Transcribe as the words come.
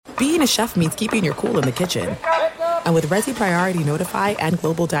being a chef means keeping your cool in the kitchen. And with Resi Priority Notify and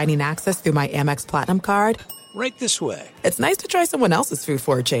Global Dining Access through my Amex Platinum card, right this way. It's nice to try someone else's food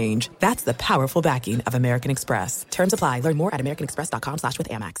for a change. That's the powerful backing of American Express. Terms apply. Learn more at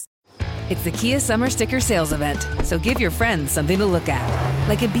americanexpress.com/withAmex. It's the Kia Summer Sticker Sales Event, so give your friends something to look at.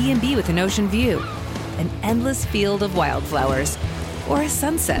 Like a B&B with an ocean view, an endless field of wildflowers, or a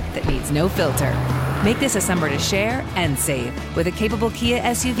sunset that needs no filter. Make this a summer to share and save with a capable Kia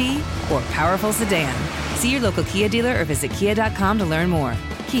SUV or powerful sedan. See your local Kia dealer or visit kia.com to learn more.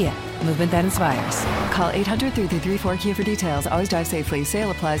 Kia, movement that inspires. Call 800-3334-KIA for details. Always drive safely.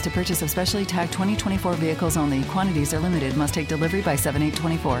 Sale applies to purchase of specially tagged 2024 vehicles only. Quantities are limited. Must take delivery by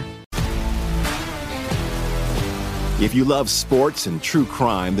 7/8/24. If you love sports and true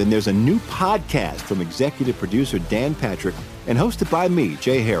crime, then there's a new podcast from executive producer Dan Patrick and hosted by me,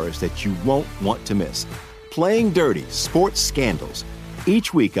 Jay Harris, that you won't want to miss. Playing Dirty: Sports Scandals.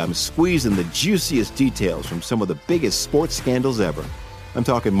 Each week, I'm squeezing the juiciest details from some of the biggest sports scandals ever. I'm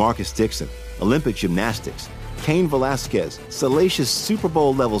talking Marcus Dixon, Olympic gymnastics, Cain Velasquez, salacious Super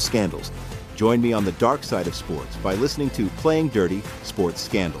Bowl-level scandals. Join me on the dark side of sports by listening to Playing Dirty: Sports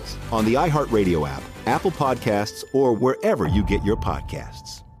Scandals on the iHeartRadio app, Apple Podcasts, or wherever you get your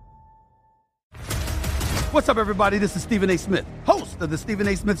podcasts. What's up, everybody? This is Stephen A. Smith, host of the Stephen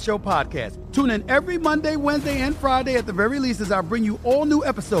A. Smith Show podcast. Tune in every Monday, Wednesday, and Friday at the very least as I bring you all new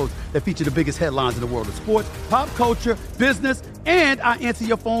episodes that feature the biggest headlines in the world of sports, pop culture, business, and I answer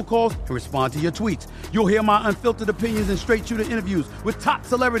your phone calls and respond to your tweets. You'll hear my unfiltered opinions and straight-shooter interviews with top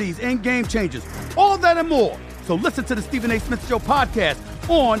celebrities and game changers. All that and more. So listen to the Stephen A. Smith Show podcast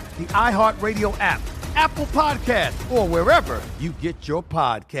on the iHeartRadio app, Apple Podcasts, or wherever you get your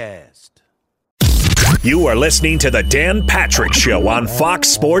podcast. You are listening to the Dan Patrick Show on Fox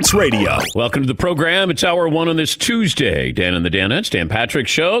Sports Radio. Welcome to the program. It's hour one on this Tuesday. Dan and the Danettes, Dan Patrick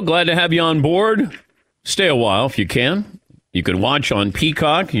Show. Glad to have you on board. Stay a while if you can. You can watch on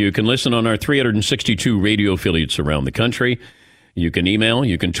Peacock. You can listen on our 362 radio affiliates around the country. You can email,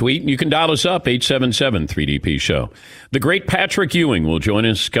 you can tweet, you can dial us up, 877-3DP-SHOW. The great Patrick Ewing will join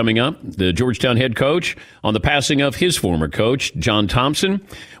us coming up, the Georgetown head coach, on the passing of his former coach, John Thompson.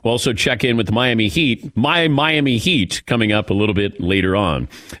 We'll also check in with the Miami Heat, Miami Heat, coming up a little bit later on.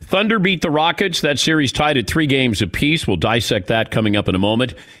 Thunder beat the Rockets. That series tied at 3 games apiece. We'll dissect that coming up in a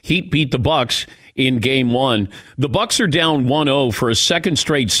moment. Heat beat the Bucks in Game 1. The Bucks are down 1-0 for a second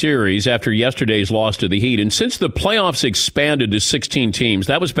straight series after yesterday's loss to the Heat. And since the playoffs expanded to 16 teams,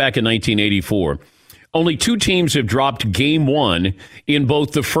 that was back in 1984, only 2 teams have dropped Game 1 in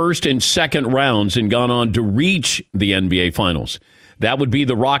both the first and second rounds and gone on to reach the NBA Finals. That would be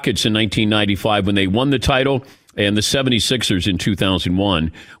the Rockets in 1995 when they won the title, and the 76ers in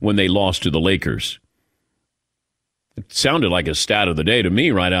 2001 when they lost to the Lakers. It sounded like a stat of the day to me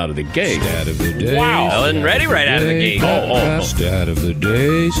right out of the gate. Stat of the day. Wow. I wasn't ready right out of the gate. Stat of the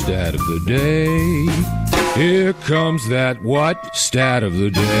day, stat of the day. Here comes that what? Stat of the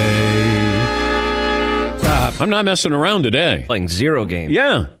day. I'm not messing around today. Playing 0 games.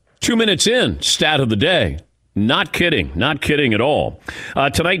 Yeah. 2 minutes in, stat of the day. Not kidding at all.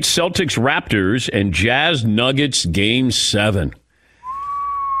 Tonight, Celtics, Raptors, and Jazz Nuggets Game 7.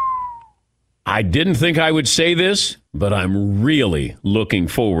 I didn't think I would say this, but I'm really looking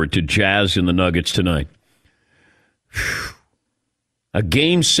forward to Jazz and the Nuggets tonight. A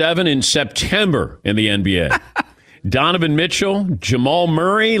Game 7 in September in the NBA. Donovan Mitchell, Jamal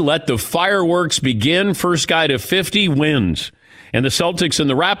Murray, let the fireworks begin. First guy to 50 wins. And the Celtics and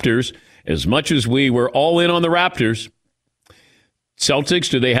the Raptors, as much as we were all in on the Raptors, Celtics,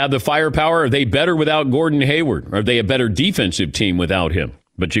 do they have the firepower? Are they better without Gordon Hayward? Are they a better defensive team without him?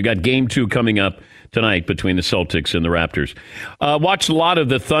 But you got Game 2 coming up tonight between the Celtics and the Raptors. Watched a lot of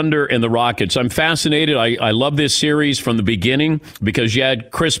the Thunder and the Rockets. I'm fascinated. I love this series from the beginning because you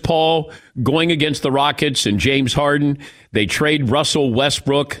had Chris Paul going against the Rockets and James Harden. They trade Russell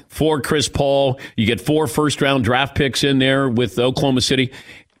Westbrook for Chris Paul. You get 4 first-round draft picks in there with Oklahoma City.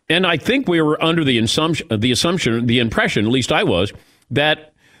 And I think we were under the impression, at least I was,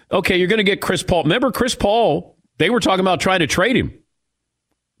 that, okay, you're going to get Chris Paul. Remember Chris Paul, they were talking about trying to trade him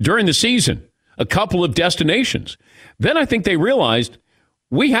during the season, a couple of destinations. Then I think they realized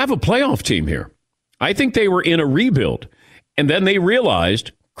we have a playoff team here. I think they were in a rebuild. And then they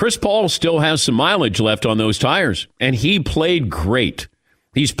realized Chris Paul still has some mileage left on those tires. And he played great.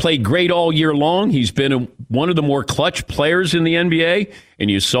 He's played great all year long. He's been one of the more clutch players in the NBA. And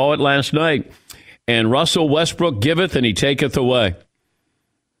you saw it last night. And Russell Westbrook giveth and he taketh away.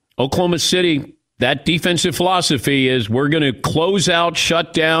 Oklahoma City, that defensive philosophy is we're going to close out,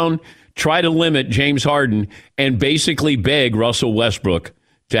 shut down, try to limit James Harden, and basically beg Russell Westbrook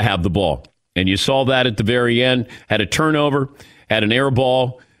to have the ball. And you saw that at the very end, had a turnover, had an air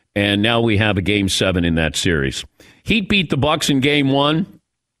ball, and now we have a Game 7 in that series. Heat beat the Bucks in Game 1.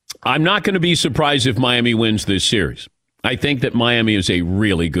 I'm not going to be surprised if Miami wins this series. I think that Miami is a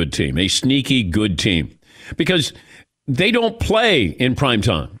really good team, a sneaky good team, because they don't play in prime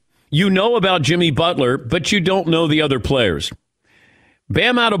time. You know about Jimmy Butler, but you don't know the other players.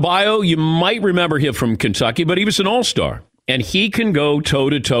 Bam Adebayo, you might remember him from Kentucky, but he was an all-star, and he can go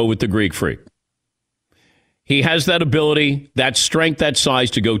toe-to-toe with the Greek Freak. He has that ability, that strength, that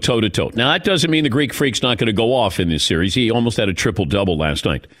size to go toe-to-toe. Now, that doesn't mean the Greek Freak's not going to go off in this series. He almost had a triple-double last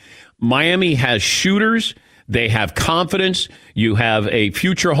night. Miami has shooters. They have confidence. You have a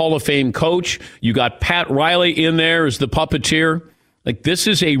future Hall of Fame coach. You got Pat Riley in there as the puppeteer. Like, this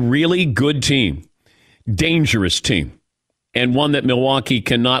is a really good team, dangerous team, and one that Milwaukee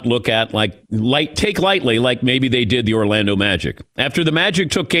cannot look at take lightly like maybe they did the Orlando Magic. After the Magic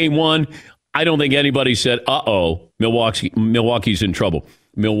took Game 1, I don't think anybody said, uh-oh, Milwaukee's in trouble.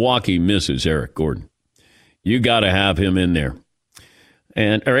 Milwaukee misses Eric Gordon. You got to have him in there.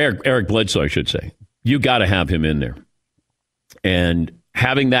 Or Eric Bledsoe, I should say. You got to have him in there. And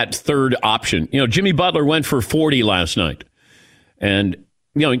having that third option. Jimmy Butler went for 40 last night. And,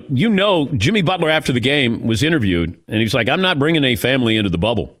 Jimmy Butler after the game was interviewed, and he's like, I'm not bringing a family into the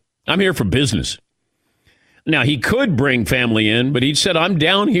bubble. I'm here for business. Now, he could bring family in, but he said, I'm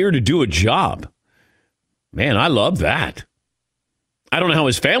down here to do a job. Man, I love that. I don't know how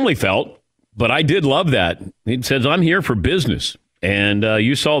his family felt, but I did love that. He says, I'm here for business. And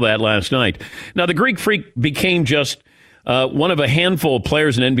you saw that last night. Now, the Greek Freak became just one of a handful of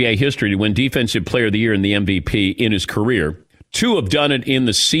players in NBA history to win Defensive Player of the Year and the MVP in his career. 2 have done it in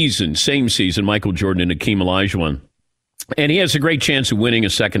the same season, Michael Jordan and Hakeem Olajuwon. And he has a great chance of winning a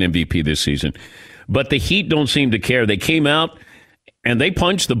second MVP this season. But the Heat don't seem to care. They came out and they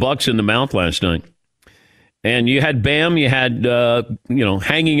punched the Bucks in the mouth last night. And you had Bam, you had,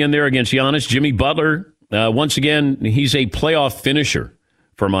 hanging in there against Giannis, Jimmy Butler. Once again, he's a playoff finisher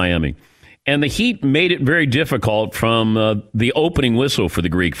for Miami. And the Heat made it very difficult from the opening whistle for the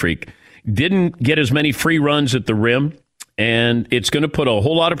Greek Freak. Didn't get as many free runs at the rim, and it's going to put a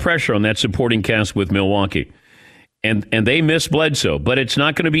whole lot of pressure on that supporting cast with Milwaukee. And they miss Bledsoe, but it's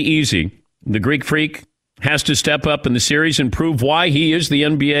not going to be easy. The Greek Freak has to step up in the series and prove why he is the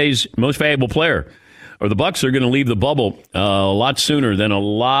NBA's most valuable player. Or the Bucks are going to leave the bubble a lot sooner than a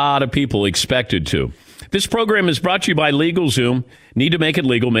lot of people expected to. This program is brought to you by LegalZoom. Need to make it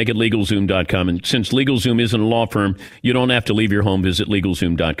legal? Make it LegalZoom.com. And since LegalZoom isn't a law firm, you don't have to leave your home. Visit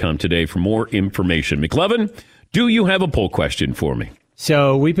LegalZoom.com today for more information. McLevin, do you have a poll question for me?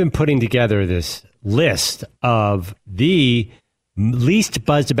 So we've been putting together this list of the least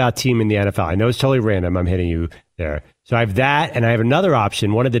buzzed about team in the NFL. I know it's totally random. I'm hitting you there. So I have that, and I have another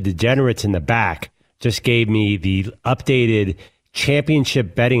option. One of the degenerates in the back just gave me the updated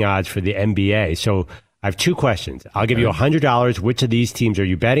championship betting odds for the NBA. So I have 2 questions. I'll give you $100. Which of these teams are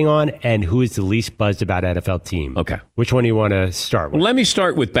you betting on, and who is the least buzzed about NFL team? Okay. Which one do you want to start with? Well, let me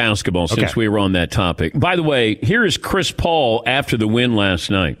start with basketball since we were on that topic. By the way, here is Chris Paul after the win last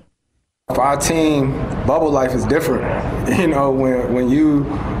night. For our team, bubble life is different. When you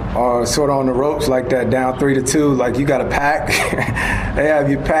are sort of on the ropes like that, down 3-2, like you got to pack. They have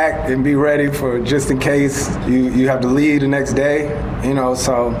you packed and be ready for just in case you have to leave the next day. We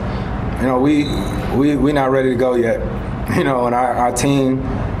not ready to go yet. And our team,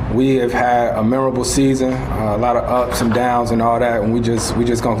 we have had a memorable season, a lot of ups and downs and all that, and we just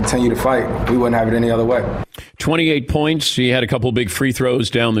gonna continue to fight. We wouldn't have it any other way. 28 points. He had a couple big free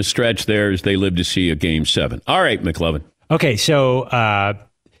throws down the stretch there as they live to see a Game 7. All right, McLevin. Okay, so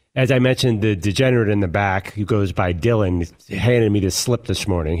as I mentioned, the degenerate in the back, who goes by Dylan, handed me this slip this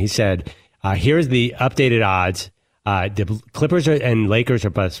morning. He said, here's the updated odds. The Clippers and Lakers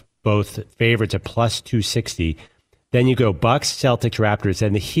are both favorites at plus 260. Then you go Bucks, Celtics, Raptors,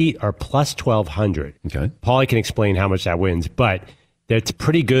 and the Heat are plus 1,200. Okay. Paulie can explain how much that wins, but it's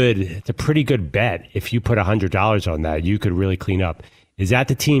pretty good. It's a pretty good bet. If you put $100 on that, you could really clean up. Is that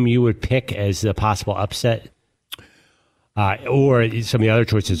the team you would pick as the possible upset? Or some of the other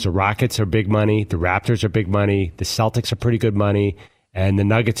choices, the Rockets are big money, the Raptors are big money, the Celtics are pretty good money, and the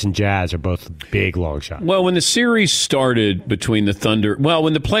Nuggets and Jazz are both big long shots. Well, when the series started between the Thunder,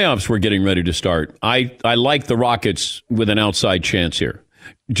 when the playoffs were getting ready to start, I like the Rockets with an outside chance here.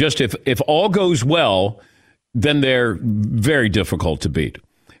 Just if all goes well, then they're very difficult to beat.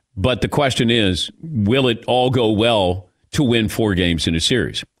 But the question is, will it all go well to win 4 games in a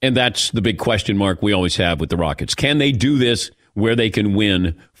series? And that's the big question mark we always have with the Rockets. Can they do this where they can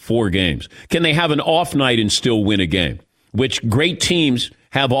win 4 games? Can they have an off night and still win a game? Which great teams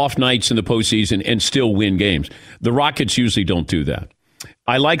have off nights in the postseason and still win games. The Rockets usually don't do that.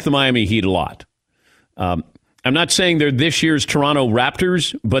 I like the Miami Heat a lot. I'm not saying they're this year's Toronto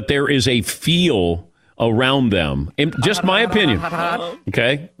Raptors, but there is a feel around them. In just my opinion.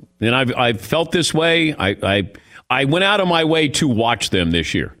 Okay? And I've felt this way. I went out of my way to watch them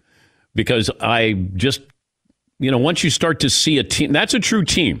this year because I just, once you start to see a team, that's a true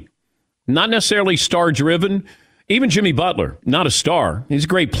team. Not necessarily star-driven. Even Jimmy Butler, not a star. He's a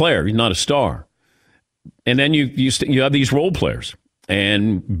great player. He's not a star. And then you have these role players.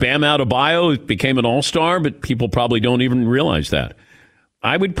 And Bam Adebayo became an all-star, but people probably don't even realize that.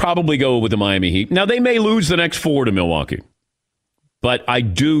 I would probably go with the Miami Heat. Now, they may lose the next 4 to Milwaukee. But I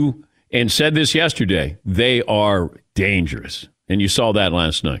do, and said this yesterday, they are dangerous. And you saw that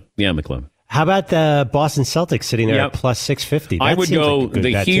last night. Yeah, McClellan. How about the Boston Celtics sitting there at plus 650? I would go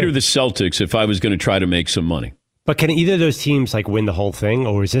the Heat or the Celtics if I was going to try to make some money. But can either of those teams win the whole thing,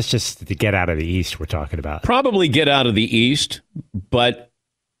 or is this just to get out of the East we're talking about? Probably get out of the East, but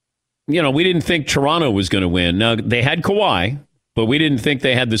we didn't think Toronto was going to win. Now, they had Kawhi, but we didn't think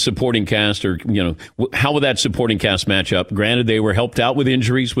they had the supporting cast or, how would that supporting cast match up? Granted, they were helped out with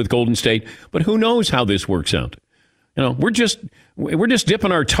injuries with Golden State, but who knows how this works out? We're just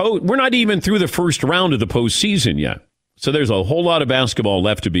dipping our toe. We're not even through the first round of the postseason yet. So there's a whole lot of basketball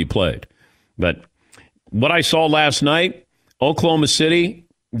left to be played. But what I saw last night, Oklahoma City,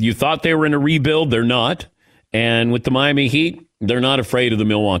 you thought they were in a rebuild. They're not. And with the Miami Heat, they're not afraid of the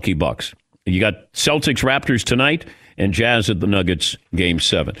Milwaukee Bucks. You got Celtics Raptors tonight and Jazz at the Nuggets Game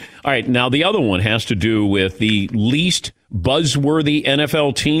 7. All right, now the other one has to do with the least buzzworthy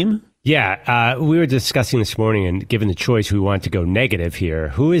NFL team. Yeah, we were discussing this morning, and given the choice, we want to go negative here.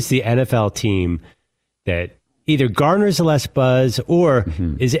 Who is the NFL team that either garners less buzz or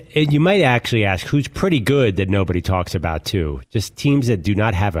is it, you might actually ask, who's pretty good that nobody talks about too? Just teams that do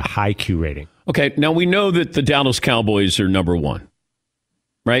not have a high Q rating. Okay, now we know that the Dallas Cowboys are number 1,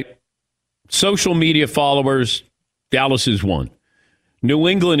 right? Social media followers, Dallas is 1. New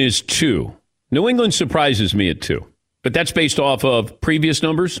England is 2. New England surprises me at 2, but that's based off of previous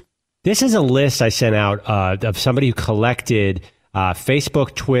numbers. This is a list I sent out of somebody who collected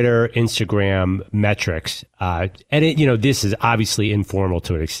Facebook, Twitter, Instagram metrics. And this is obviously informal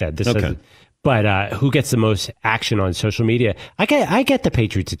to an extent. But who gets the most action on social media? I get the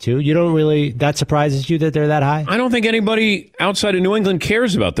Patriots at 2. You don't really, that surprises you that they're that high? I don't think anybody outside of New England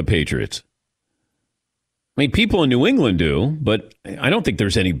cares about the Patriots. I mean, people in New England do, but I don't think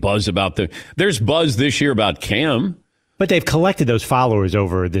there's any buzz about there's buzz this year about Cam. But they've collected those followers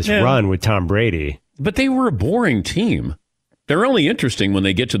over this run with Tom Brady. But they were a boring team. They're only interesting when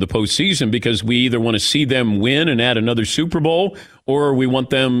they get to the postseason because we either want to see them win and add another Super Bowl, or we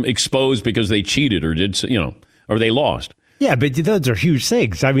want them exposed because they cheated or or they lost. Yeah, but those are huge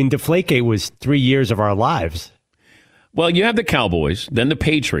things. I mean, Deflategate was 3 years of our lives. Well, you have the Cowboys, then the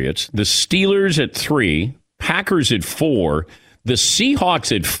Patriots, the Steelers at 3, Packers at 4, the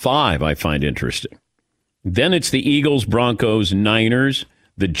Seahawks at 5, I find interesting. Then it's the Eagles, Broncos, Niners,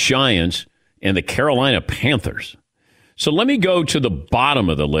 the Giants, and the Carolina Panthers. So let me go to the bottom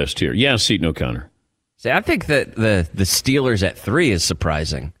of the list here. Yeah, Seton O'Connor. See, I think that the Steelers at 3 is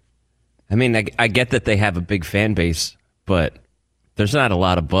surprising. I mean, I get that they have a big fan base, but there's not a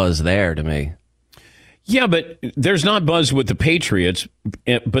lot of buzz there to me. Yeah, but there's not buzz with the Patriots,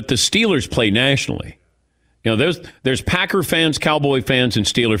 but the Steelers play nationally. There's Packer fans, Cowboy fans, and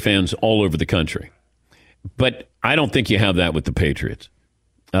Steeler fans all over the country. But I don't think you have that with the Patriots.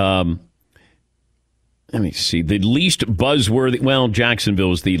 Let me see. The least buzzworthy. Well,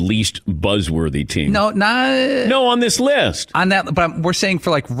 Jacksonville is the least buzzworthy team. No, on this list. On that, but we're saying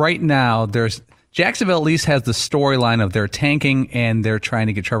for right now, there's Jacksonville at least has the storyline of they're tanking and they're trying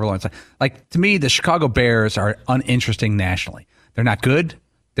to get Trevor Lawrence. To me, the Chicago Bears are uninteresting nationally. They're not good.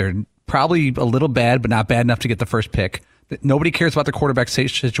 They're probably a little bad, but not bad enough to get the first pick. Nobody cares about the quarterback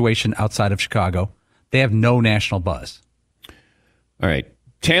situation outside of Chicago. They have no national buzz. All right.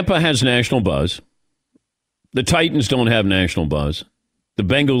 Tampa has national buzz. The Titans don't have national buzz. The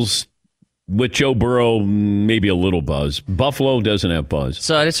Bengals, with Joe Burrow, maybe a little buzz. Buffalo doesn't have buzz.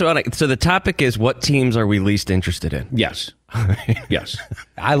 So the topic is, what teams are we least interested in? Yes. Yes.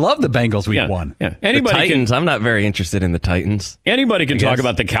 I love the Bengals week 1. Yeah. The Titans, I'm not very interested in the Titans. Anybody can talk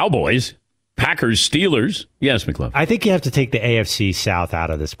about the Cowboys. Packers, Steelers. Yes, McClellan. I think you have to take the AFC South out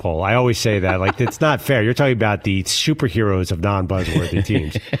of this poll. I always say that. It's not fair. You're talking about the superheroes of non-buzzworthy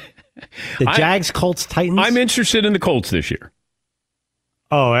teams. The Jags, Colts, Titans. I'm interested in the Colts this year.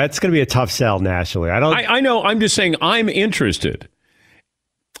 Oh, that's going to be a tough sell nationally. I know. I'm just saying I'm interested.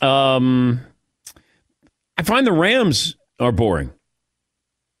 I find the Rams are boring.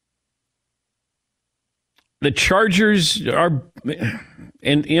 the Chargers are,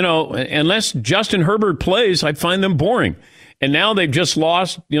 and unless Justin Herbert plays, I find them boring. And now they've just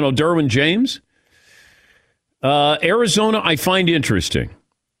lost, Derwin James. Arizona, I find interesting.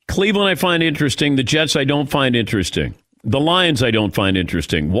 Cleveland, I find interesting. The Jets, I don't find interesting. The Lions, I don't find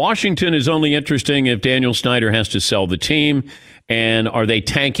interesting. Washington is only interesting if Daniel Snyder has to sell the team. And are they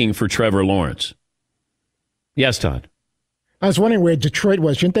tanking for Trevor Lawrence? Yes, Todd. I was wondering where Detroit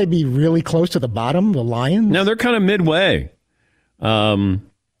was. Shouldn't they be really close to the bottom, the Lions? No, they're kind of midway. The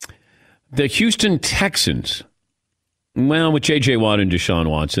Houston Texans, well, with J.J. Watt and Deshaun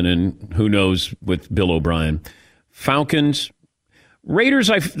Watson, and who knows with Bill O'Brien. Falcons, Raiders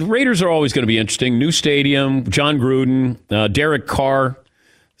are always going to be interesting. New stadium, John Gruden, Derek Carr.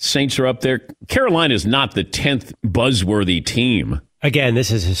 Saints are up there. Carolina is not the 10th buzzworthy team. Again, this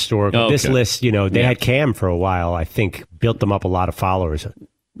is historical. Okay. This list, they had Cam for a while, I think, built them up a lot of followers.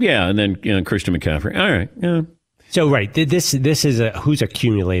 Yeah, and then Christian McCaffrey. All right. Yeah. So, right, this is who's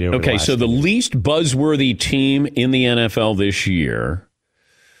accumulated over Okay, so the least buzzworthy team in the NFL this year.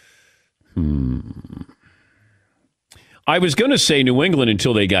 I was going to say New England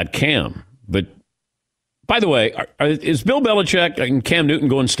until they got Cam, but by the way, is Bill Belichick and Cam Newton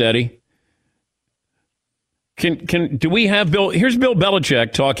going steady? Do we have Bill? Here's Bill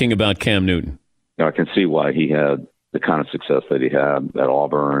Belichick talking about Cam Newton. I can see why he had the kind of success that he had at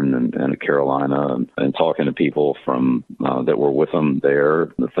Auburn and at Carolina, and talking to people from that were with him there,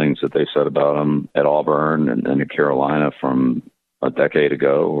 the things that they said about him at Auburn and at Carolina from a decade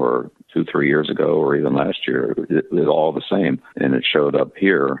ago or 2-3 years ago or even last year, it was all the same, and it showed up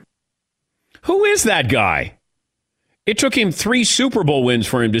here. Who is that guy? It took him 3 Super Bowl wins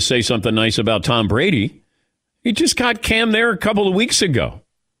for him to say something nice about Tom Brady. He just got Cam there a couple of weeks ago.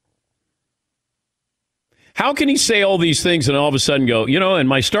 How can he say all these things and all of a sudden go, and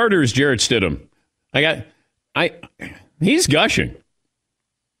my starter is Jarrett Stidham. He's gushing.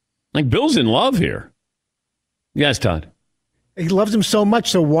 Like Bill's in love here. Yes, Todd. He loves him so much,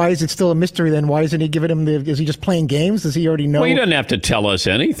 so why is it still a mystery then? Why isn't he giving him is he just playing games? Does he already know? Well, he doesn't have to tell us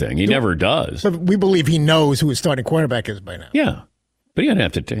anything. He never does. But we believe he knows who his starting quarterback is by now. Yeah, but he doesn't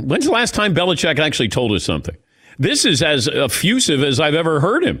have to. When's the last time Belichick actually told us something? This is as effusive as I've ever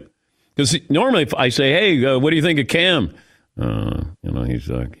heard him. Because normally if I say, hey, what do you think of Cam?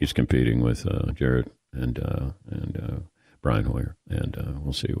 He's competing with Jarrett and Brian Hoyer, and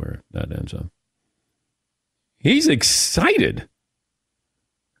we'll see where that ends up. He's excited.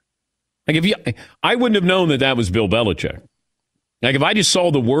 Like I wouldn't have known that was Bill Belichick. Like if I just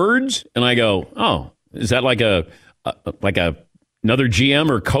saw the words and I go, oh, is that like another GM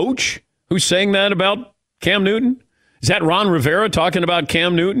or coach who's saying that about Cam Newton? Is that Ron Rivera talking about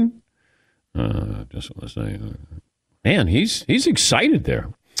Cam Newton? Just want to say, man, he's excited there.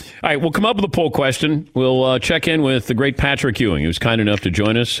 All right, we'll come up with a poll question. We'll check in with the great Patrick Ewing, who's kind enough to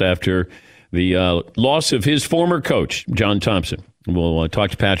join us after the loss of his former coach, John Thompson. We'll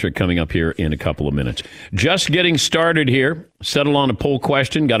talk to Patrick coming up here in a couple of minutes. Just getting started here. Settle on a poll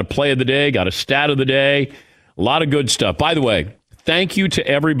question. Got a play of the day. Got a stat of the day. A lot of good stuff. By the way, thank you to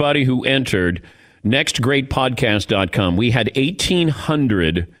everybody who entered nextgreatpodcast.com. We had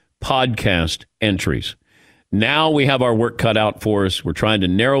 1,800 podcast entries. Now we have our work cut out for us. We're trying to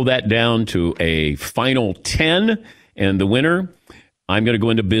narrow that down to a final 10. And the winner, I'm going to go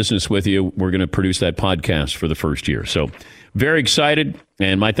into business with you. We're going to produce that podcast for the first year. So very excited.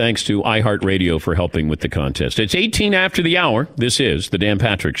 And my thanks to iHeartRadio for helping with the contest. It's 18 after the hour. This is the Dan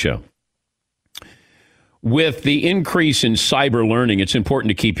Patrick Show. With the increase in cyber learning, it's important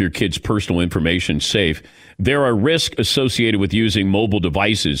to keep your kids' personal information safe. There are risks associated with using mobile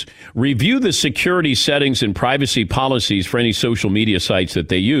devices. Review the security settings and privacy policies for any social media sites that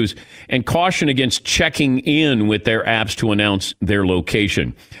they use, and caution against checking in with their apps to announce their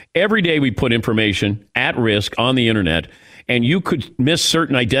location. Every day we put information at risk on the internet, and you could miss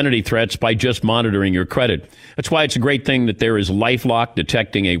certain identity threats by just monitoring your credit. That's why it's a great thing that there is LifeLock,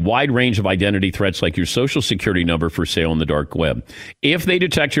 detecting a wide range of identity threats like your social security number for sale on the dark web. If they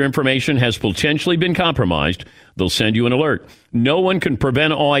detect your information has potentially been compromised, they'll send you an alert. No one can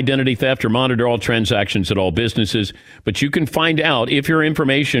prevent all identity theft or monitor all transactions at all businesses, but you can find out if your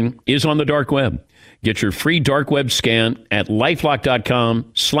information is on the dark web. Get your free dark web scan at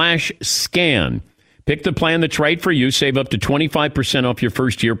lifelock.com/scan. Pick the plan that's right for you. Save up to 25% off your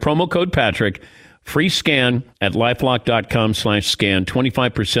first year. Promo code Patrick. Free scan at lifelock.com/scan.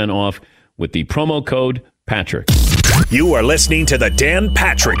 25% off with the promo code Patrick. You are listening to the Dan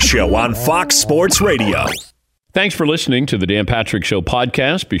Patrick Show on Fox Sports Radio. Thanks for listening to the Dan Patrick Show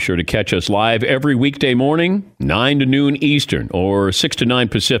podcast. Be sure to catch us live every weekday morning, 9 to noon Eastern or 6 to 9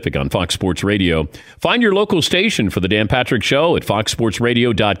 Pacific on Fox Sports Radio. Find your local station for the Dan Patrick Show at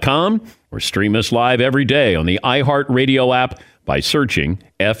foxsportsradio.com or stream us live every day on the iHeartRadio app by searching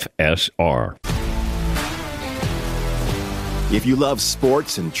FSR. If you love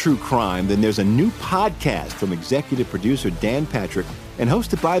sports and true crime, then there's a new podcast from executive producer Dan Patrick and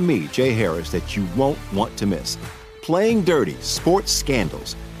hosted by me, Jay Harris, that you won't want to miss. Playing Dirty: Sports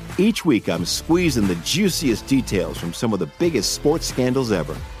Scandals. Each week, I'm squeezing the juiciest details from some of the biggest sports scandals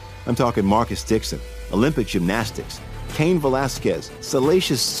ever. I'm talking Marcus Dixon, Olympic gymnastics, Cain Velasquez,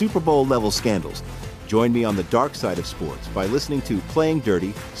 salacious Super Bowl-level scandals. Join me on the dark side of sports by listening to Playing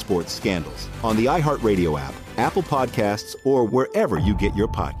Dirty: Sports Scandals on the iHeartRadio app, Apple Podcasts, or wherever you get your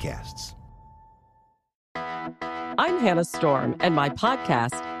podcasts. I'm Hannah Storm, and my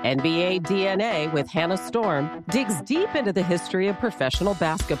podcast, NBA DNA with Hannah Storm, digs deep into the history of professional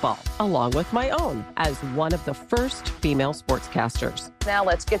basketball, along with my own, as one of the first female sportscasters. Now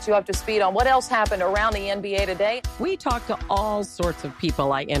let's get you up to speed on what else happened around the NBA today. We talked to all sorts of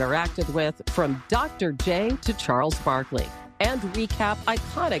people I interacted with, from Dr. J to Charles Barkley, and recap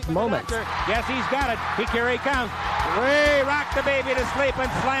iconic moments. Yes, he's got it. Here he comes. Way rock the baby to sleep and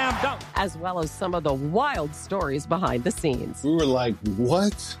slam dunk. As well as some of the wild stories behind the scenes. We were like,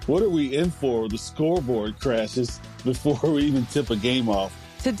 what? What are we in for? The scoreboard crashes before we even tip a game off.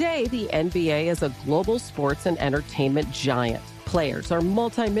 Today, the NBA is a global sports and entertainment giant. Players are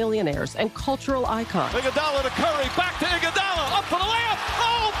multimillionaires and cultural icons. Iguodala to Curry, back to Iguodala, up for the layup.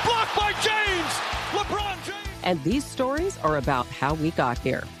 Oh, blocked by James. LeBron James. And these stories are about how we got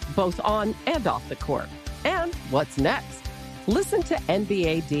here, both on and off the court. And what's next? Listen to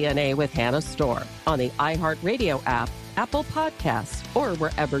NBA DNA with Hannah Storm on the iHeartRadio app, Apple Podcasts, or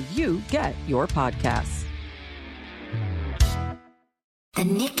wherever you get your podcasts. The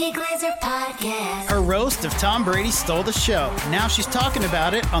Nikki Glazer Podcast. Her roast of Tom Brady stole the show. Now she's talking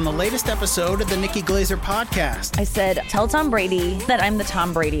about it on the latest episode of the Nikki Glazer Podcast. I said, tell Tom Brady that I'm the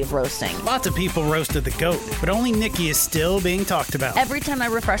Tom Brady of roasting. Lots of people roasted the GOAT, but only Nikki is still being talked about. Every time I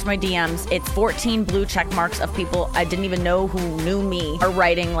refresh my DMs, it's 14 blue check marks of people I didn't even know who knew me are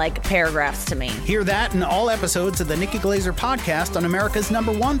writing like paragraphs to me. Hear that in all episodes of the Nikki Glazer Podcast on America's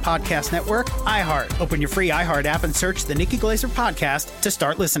 #1 podcast network, iHeart. Open your free iHeart app and search the Nikki Glazer Podcast to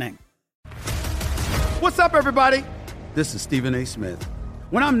start listening. What's up, everybody? This is Stephen A. Smith.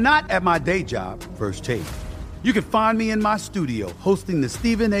 When I'm not at my day job, First Take, you can find me in my studio hosting the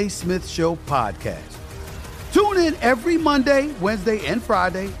Stephen A. Smith Show podcast. Tune in every Monday, Wednesday, and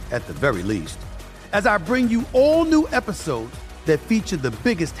Friday, at the very least, as I bring you all new episodes that feature the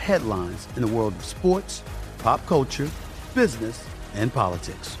biggest headlines in the world of sports, pop culture, business, and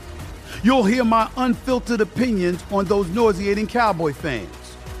politics. You'll hear my unfiltered opinions on those nauseating Cowboy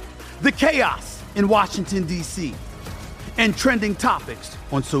fans, the chaos in Washington, D.C., and trending topics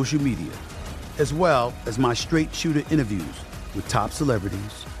on social media, as well as my straight shooter interviews with top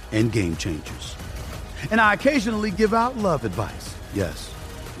celebrities and game changers. And I occasionally give out love advice. Yes,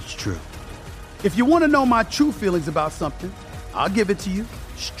 it's true. If you want to know my true feelings about something, I'll give it to you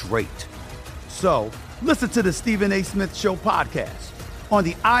straight. So listen to the Stephen A. Smith Show podcast on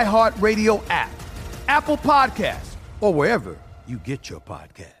the iHeartRadio app, Apple Podcasts, or wherever you get your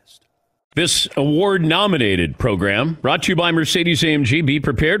podcast. This award-nominated program brought to you by Mercedes-AMG. Be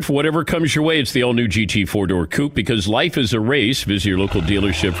prepared for whatever comes your way. It's the all-new GT four-door coupe, because life is a race. Visit your local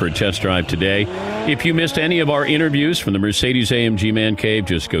dealership for a test drive today. If you missed any of our interviews from the Mercedes-AMG Man Cave,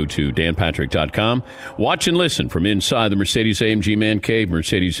 just go to danpatrick.com. Watch and listen from inside the Mercedes-AMG Man Cave.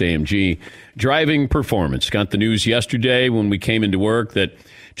 Mercedes-AMG driving performance. Got the news yesterday when we came into work that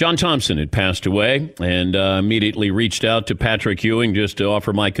John Thompson had passed away, and immediately reached out to Patrick Ewing just to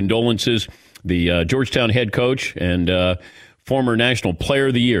offer my condolences. The Georgetown head coach and former National Player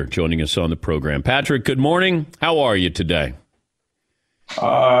of the Year joining us on the program. Patrick, good morning. How are you today?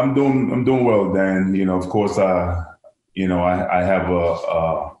 I'm doing well, Dan. You know, of course, I have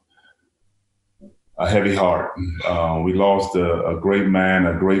a heavy heart. We lost a great man,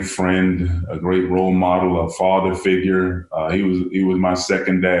 a great friend, a great role model, a father figure. He was my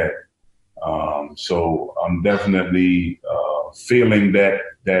second dad. So I'm definitely feeling that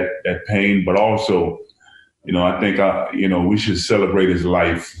pain, but also, you know, I think we should celebrate his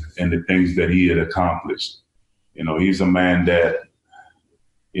life and the things that he had accomplished. You know, he's a man that,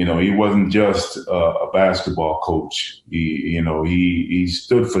 you know, he wasn't just a basketball coach. He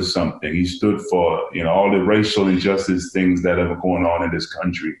stood for something. He stood for, you know, all the racial injustice things that are going on in this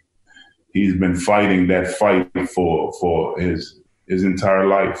country. He's been fighting that fight for his entire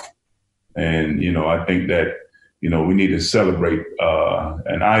life. And, you know, I think that we need to celebrate,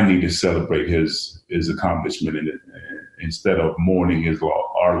 and I need to celebrate his accomplishment instead of mourning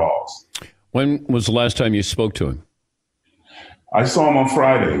our loss. When was the last time you spoke to him? I saw him on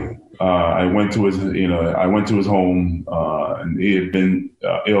Friday. I went to his home, and he had been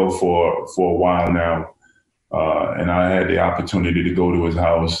ill for a while now. And I had the opportunity to go to his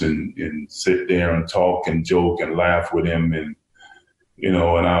house and sit there and talk and joke and laugh with him. And, and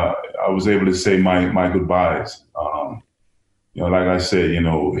I was able to say my goodbyes. Like I said,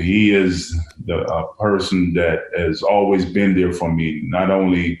 he is a person that has always been there for me, not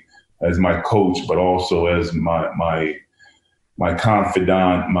only as my coach, but also as my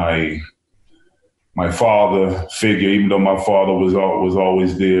confidant, my father figure. Even though my father was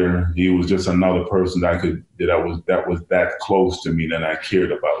always there, he was just another person that was that close to me that I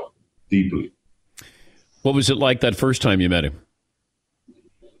cared about deeply. What was it like that first time you met him?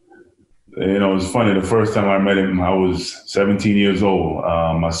 It's funny. The first time I met him, I was 17 years old.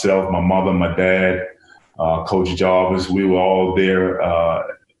 Myself, my mother, my dad, Coach Jarvis, we were all there,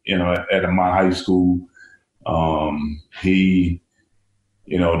 at my high school. He,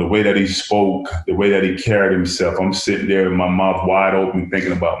 the way that he spoke, the way that he carried himself, I'm sitting there with my mouth wide open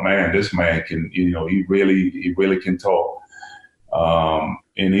thinking about, man, this man can, he really can talk.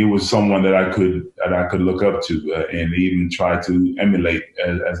 And he was someone that I could look up to and even try to emulate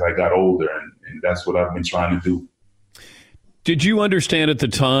as I got older. And that's what I've been trying to do. Did you understand at the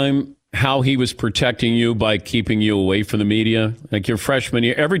time how he was protecting you by keeping you away from the media? Like your freshman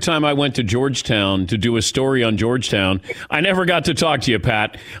year, every time I went to Georgetown to do a story on Georgetown, I never got to talk to you,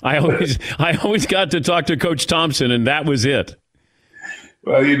 Pat. I always got to talk to Coach Thompson, and that was it.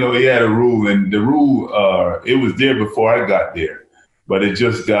 Well, he had a rule, and the rule, it was there before I got there. But it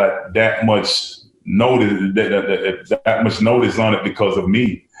just got that much notice, that much notice on it because of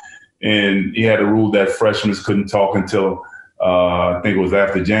me. And he had a rule that freshmen couldn't talk until I think it was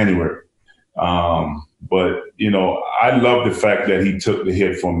after January. But I love the fact that he took the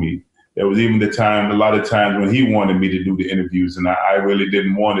hit for me. There was even a lot of times when he wanted me to do the interviews, and I really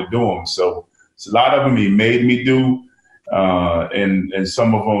didn't want to do them. So a lot of them he made me do, and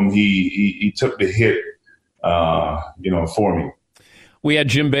some of them he took the hit, for me. We had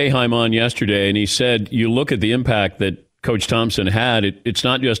Jim Boeheim on yesterday, and he said, you look at the impact that Coach Thompson had, it's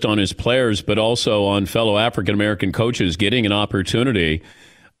not just on his players, but also on fellow African-American coaches getting an opportunity.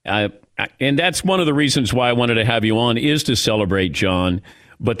 And that's one of the reasons why I wanted to have you on, is to celebrate John.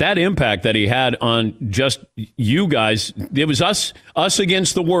 But that impact that he had on just you guys, it was us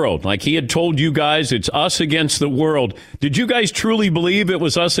against the world. Like he had told you guys, it's us against the world. Did you guys truly believe it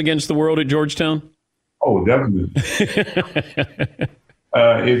was us against the world at Georgetown? Oh, definitely.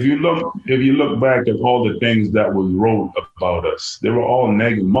 If you look back at all the things that was wrote about us, they were all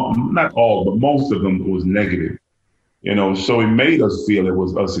negative. Not all, but most of them was negative. So it made us feel it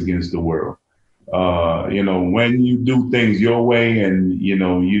was us against the world. When you do things your way, and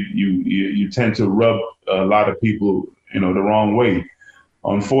you tend to rub a lot of people the wrong way.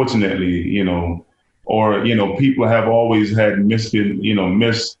 Unfortunately, people have always had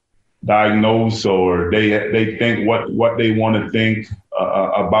misdiagnosed, or they think what they want to think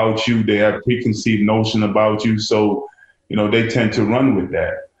about you. They have preconceived notion about you, so they tend to run with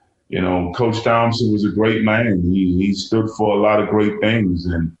that. Coach Thompson was a great man. He stood for a lot of great things,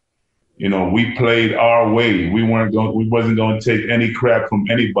 and we played our way. We wasn't going to take any crap from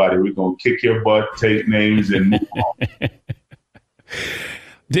anybody. We're going to kick your butt, take names, and move on.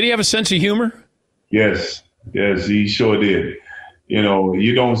 Did he have a sense of humor? Yes, he sure did.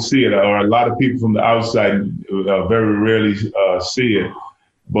 You don't see it, or a lot of people from the outside very rarely see it.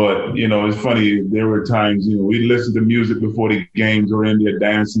 But, it's funny. There were times, we listened to music before the games. We're in there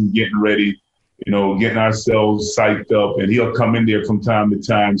dancing, getting ready, getting ourselves psyched up. And he'll come in there from time to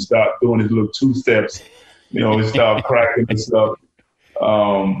time, start doing his little two steps, and start cracking us up.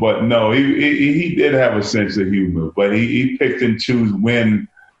 But no, he did have a sense of humor, but he picked and choose when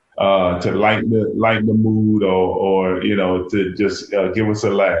to lighten the mood or to just give us a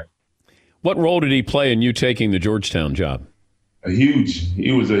laugh. What role did he play in you taking the Georgetown job?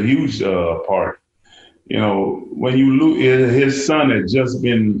 He was a huge part. When you lose, his son had just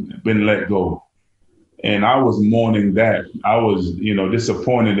been let go, and I was mourning that. I was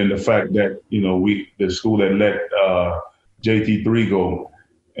disappointed in the fact that the school had let JT3 go.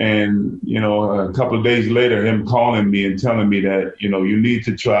 And, a couple of days later, him calling me and telling me that, you need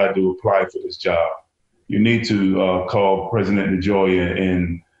to try to apply for this job. You need to call President DeGioia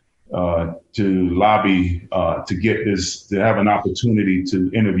and to lobby to get this, to have an opportunity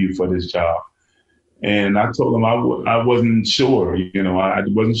to interview for this job. And I told him I wasn't sure, I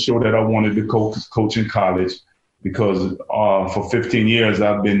wasn't sure that I wanted to coach in college. because for 15 years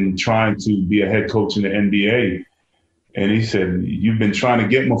I've been trying to be a head coach in the NBA. And he said, you've been trying to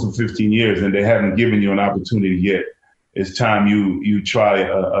get one for 15 years and they haven't given you an opportunity yet. It's time you try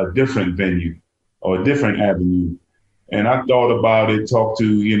a different venue or a different avenue. And I thought about it, talked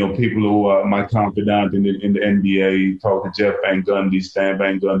to, people who are my confidant in the NBA, talked to Jeff Van Gundy, Stan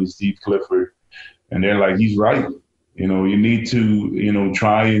Van Gundy, Steve Clifford. And they're like, he's right. You need to,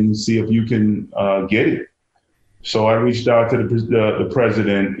 try and see if you can get it. So I reached out to the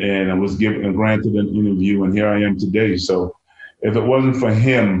president and I was granted an interview, and here I am today. So if it wasn't for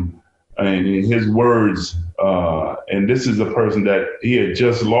him and his words, and this is a person that he had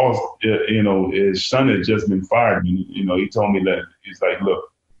just lost, his son had just been fired. And, he told me that he's like, look,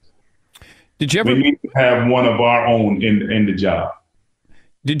 did you ever we need to have one of our own in the job.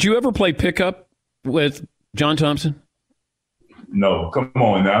 Did you ever play pickup with John Thompson? No, come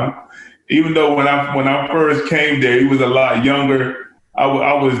on now. Even though when I first came there, he was a lot younger. I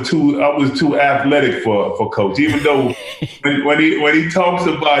was too athletic for coach. Even though when he talks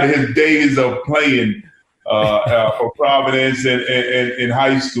about his days of playing for Providence and in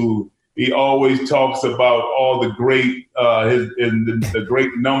high school, he always talks about all the great the great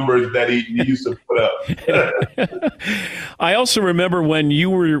numbers that he used to put up. I also remember when you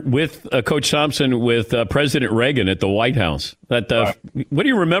were with Coach Thompson with President Reagan at the White House. What do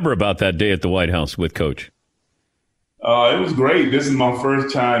you remember about that day at the White House with Coach? It was great. This is my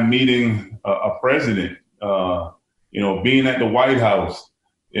first time meeting a president. Being at the White House,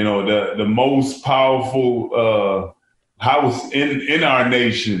 the most powerful house in our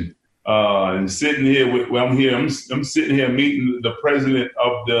nation. And sitting here I'm sitting here meeting the president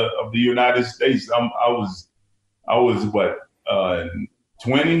of the United States. I was what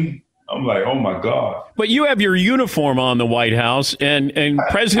 20. I'm like, oh my God. But you have your uniform on the White House, and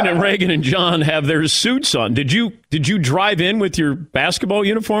President Reagan and John have their suits on. Did you drive in with your basketball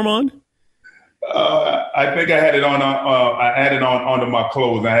uniform on? I think I had it on. I had it on under my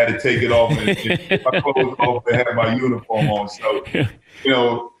clothes. I had to take it off and take my clothes off and have my uniform on.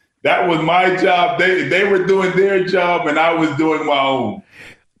 So, that was my job. They were doing their job, and I was doing my own.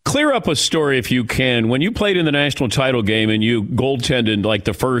 Clear up a story if you can. When you played in the national title game and you goaltended like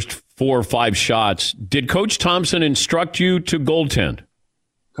the first 4 or 5 shots, did Coach Thompson instruct you to goaltend?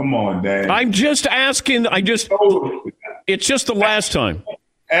 Come on, Dan. I'm just asking. It's just the last time.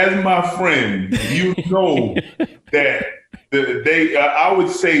 As my friend, you know that I would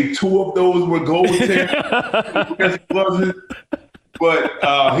say 2 of those were goaltenders. But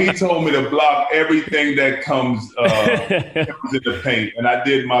he told me to block everything that comes in the paint, and I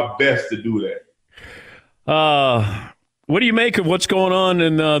did my best to do that. What do you make of what's going on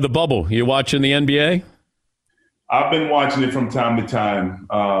in the bubble? You watching the NBA? I've been watching it from time to time.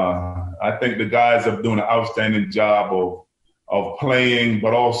 I think the guys are doing an outstanding job of playing,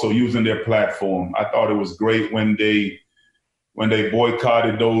 but also using their platform. I thought it was great when they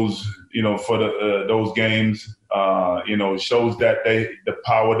boycotted those, for those games. It shows that the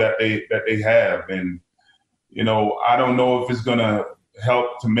power that they have, and I don't know if it's gonna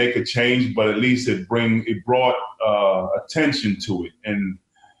help to make a change, but at least it brought attention to it, and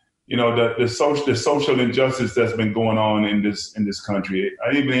the social injustice that's been going on in this country,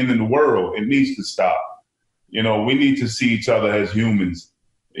 even in the world, it needs to stop. We need to see each other as humans.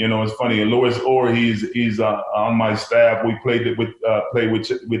 It's funny. Louis Orr, he's on my staff. We played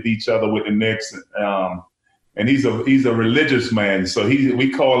with each other with the Knicks, and he's a religious man. So he's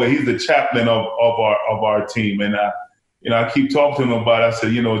the chaplain of our team. And I keep talking to him about it. I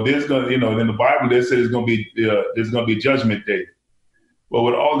said, there's gonna, in the Bible they say there's gonna be Judgment Day.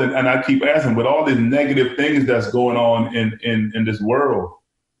 Well, and I keep asking, with all the negative things that's going on in this world,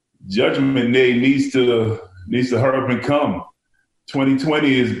 Judgment Day needs to hurry up and come.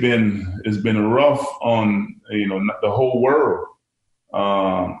 2020 has been rough on the whole world,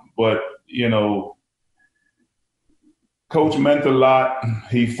 but Coach meant a lot.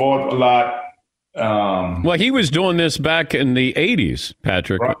 He fought a lot. Well, he was doing this back in the 80s,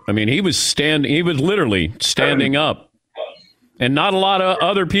 Patrick. Right. I mean, he was literally standing up, and not a lot of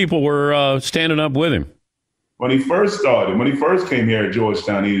other people were standing up with him. When he first came here at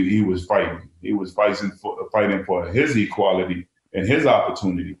Georgetown, he was fighting. He was fighting for his equality and his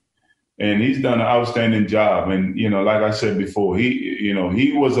opportunity. And he's done an outstanding job. And, like I said before, he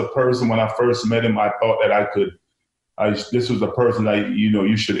was a person, when I first met him, I thought that this was a person that,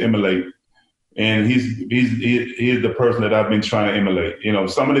 you should emulate. And he is the person that I've been trying to emulate.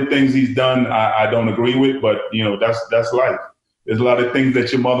 Some of the things he's done, I don't agree with, but, that's life. There's a lot of things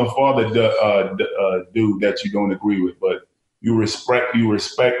that your mother and father do that you don't agree with, but you respect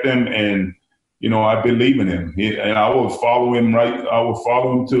them, and I believe in him, and I will follow him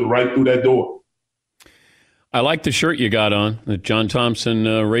right through that door. I like the shirt you got on. John Thompson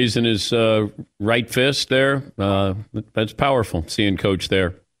raising his right fist there. That's powerful, seeing Coach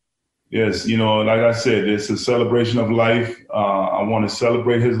there. Yes, like I said, it's a celebration of life. I want to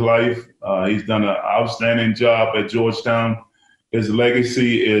celebrate his life. He's done an outstanding job at Georgetown. His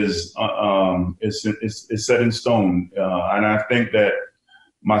legacy is set in stone. And I think that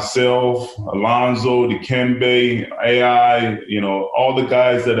myself, Alonzo, Dikembe, AI, all the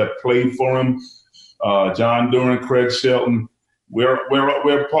guys that have played for him, John Duran, Craig Shelton, we're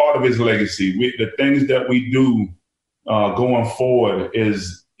part of his legacy. The things that we do going forward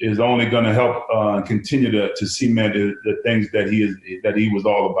is only going to help continue to cement the things that he was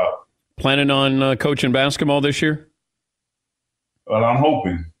all about. Planning on coaching basketball this year? Well, I'm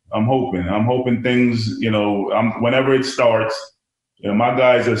hoping things. Whenever it starts, my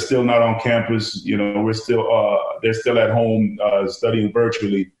guys are still not on campus. They're still at home studying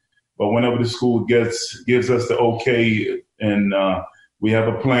virtually. But whenever the school gives us the okay, and we have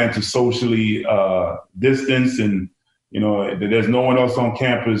a plan to socially distance and. There's no one else on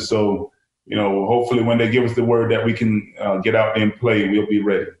campus. So, hopefully when they give us the word that we can get out there and play, we'll be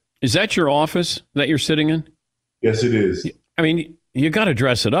ready. Is that your office that you're sitting in? Yes, it is. I mean, you got to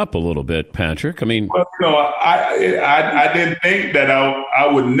dress it up a little bit, Patrick. I mean, well, I didn't think that I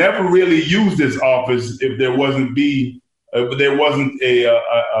would never really use this office if there wasn't a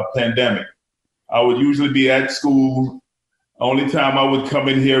pandemic. I would usually be at school. Only time I would come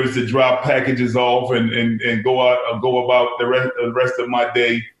in here is to drop packages off and go about the rest of my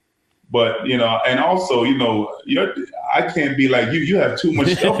day. But, and also, I can't be like you. You have too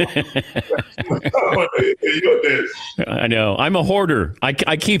much stuff. I know. I'm a hoarder.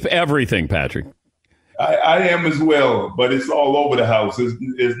 I keep everything, Patrick. I am as well, but it's all over the house.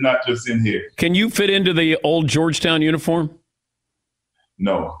 It's not just in here. Can you fit into the old Georgetown uniform?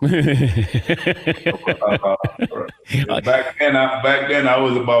 No. Back then I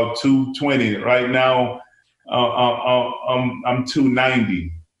was about 220. Right now, I'm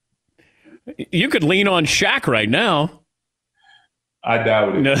 290. You could lean on Shaq right now. I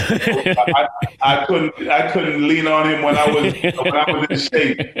doubt it. No. I couldn't lean on him when I was in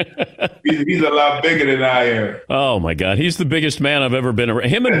shape. He's a lot bigger than I am. Oh my God, he's the biggest man I've ever been around.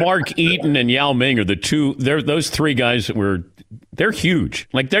 Him and Mark Eaton and Yao Ming are the two. Those three guys that they're huge.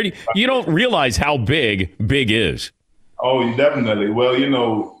 Like you don't realize how big is. Oh, definitely. Well,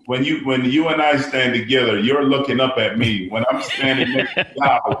 when you and I stand together, you're looking up at me. When I'm standing next to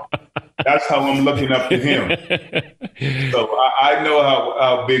Yao, that's how I'm looking up to him. So I know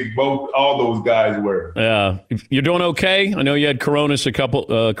how big all those guys were. Yeah, you're doing okay. I know you had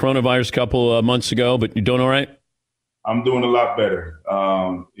coronavirus a couple months ago, but you're doing all right. I'm doing a lot better.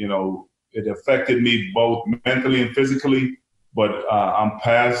 It affected me both mentally and physically, but I'm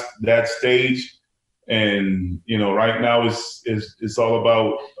past that stage. And, right now it's all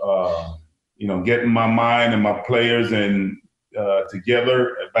about, getting my mind and my players and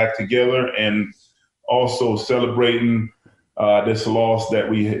back together, and also celebrating this loss that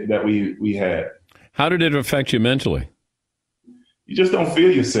we had. How did it affect you mentally? You just don't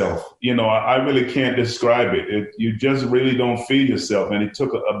feel yourself. I really can't describe it. You just really don't feel yourself. And it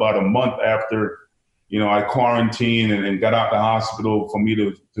took about a month after, I quarantined and got out the hospital for me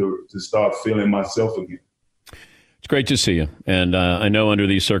to start feeling myself again. It's great to see you. And I know under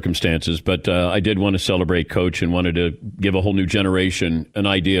these circumstances, but I did want to celebrate Coach and wanted to give a whole new generation an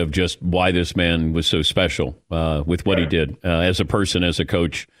idea of just why this man was so special with what he did as a person, as a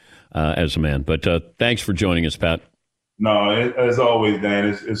coach, as a man. But thanks for joining us, Pat. No, as always, Dan,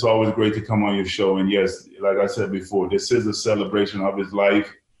 it's always great to come on your show. And yes, like I said before, this is a celebration of his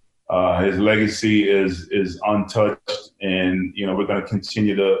life. His legacy is untouched, and we're going to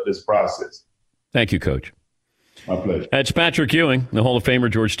continue this process. Thank you, Coach. My pleasure. That's Patrick Ewing, the Hall of Famer,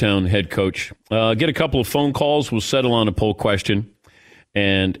 Georgetown head coach. Get a couple of phone calls. We'll settle on a poll question.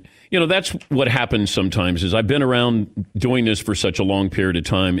 And, that's what happens sometimes is I've been around doing this for such a long period of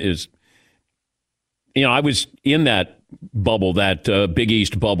time is, I was in that bubble, that Big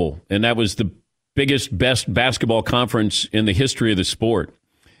East bubble, and that was the biggest, best basketball conference in the history of the sport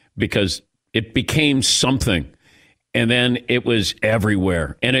because it became something. And then it was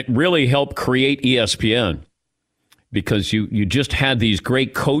everywhere. And it really helped create ESPN. Because you just had these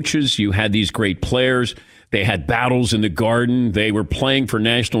great coaches, you had these great players, they had battles in the Garden, they were playing for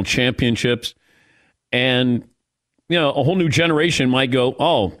national championships, and a whole new generation might go,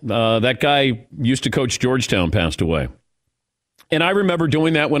 that guy used to coach Georgetown, passed away. And I remember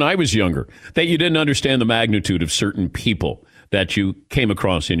doing that when I was younger, that you didn't understand the magnitude of certain people that you came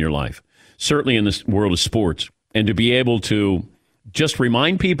across in your life. certainly in this world of sports. And to be able to just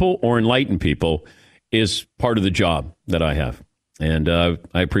remind people or enlighten people is part of the job that I have. And I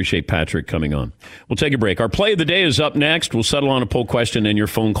appreciate Patrick coming on. We'll take a break. Our play of the day is up next. We'll settle on a poll question and your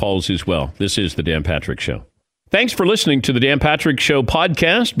phone calls as well. This is The Dan Patrick Show. Thanks for listening to The Dan Patrick Show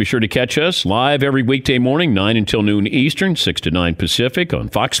podcast. Be sure to catch us live every weekday morning, 9 until noon Eastern, 6 to 9 Pacific on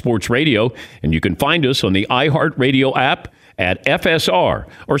Fox Sports Radio. And you can find us on the iHeartRadio app at FSR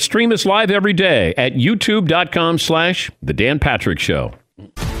or stream us live every day at youtube.com/The Dan Patrick Show.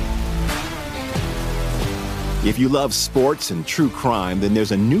 If you love sports and true crime, then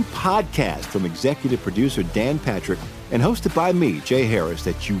there's a new podcast from executive producer Dan Patrick and hosted by me, Jay Harris,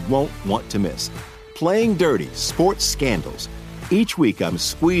 that you won't want to miss. Playing Dirty: Sports Scandals. Each week, I'm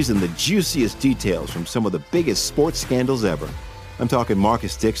squeezing the juiciest details from some of the biggest sports scandals ever. I'm talking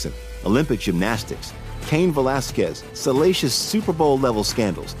Marcus Dixon, Olympic gymnastics, Cain Velasquez, salacious Super Bowl-level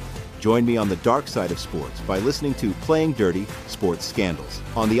scandals. Join me on the dark side of sports by listening to Playing Dirty: Sports Scandals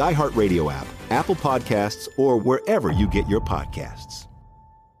on the iHeartRadio app, Apple Podcasts, or wherever you get your podcasts.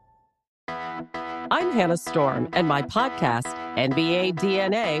 I'm Hannah Storm, and my podcast, NBA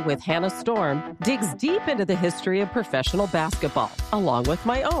DNA with Hannah Storm, digs deep into the history of professional basketball, along with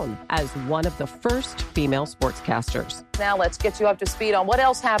my own, as one of the first female sportscasters. Now let's get you up to speed on what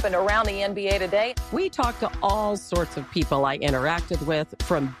else happened around the NBA today. We talk to all sorts of people I interacted with,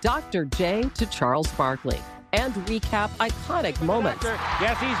 from Dr. J to Charles Barkley, and recap iconic moments.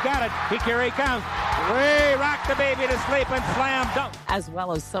 Yes, he's got it. Here he comes. Way rock the baby to sleep and slam dunk. As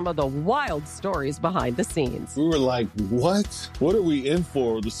well as some of the wild stories behind the scenes. We were like, what? What are we in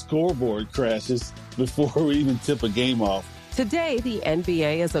for? The scoreboard crashes before we even tip a game off. Today, the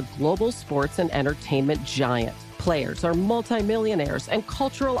NBA is a global sports and entertainment giant. Players are multimillionaires and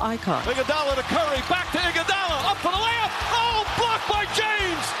cultural icons. Iguodala to Curry, back to Iguodala, up for the layup. Oh, blocked by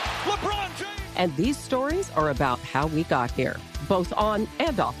James. LeBron James. And these stories are about how we got here, both on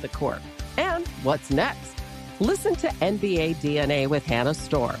and off the court. And what's next? Listen to NBA DNA with Hannah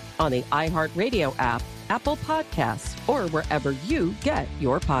Storm on the iHeartRadio app, Apple Podcasts, or wherever you get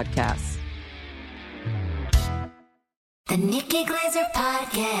your podcasts. The Nikki Glaser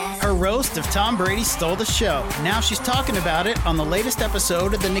Podcast. Her roast of Tom Brady stole the show. Now she's talking about it on the latest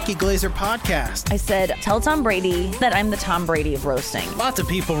episode of the Nikki Glaser Podcast. I said, tell Tom Brady that I'm the Tom Brady of roasting. Lots of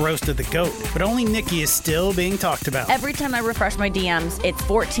people roasted the GOAT, but only Nikki is still being talked about. Every time I refresh my DMs, it's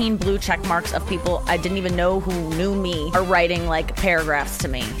 14 blue check marks of people I didn't even know who knew me are writing like paragraphs to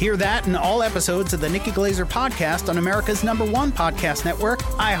me. Hear that in all episodes of the Nikki Glaser Podcast on America's #1 podcast network,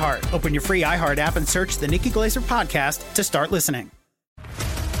 iHeart. Open your free iHeart app and search the Nikki Glaser Podcast to start listening.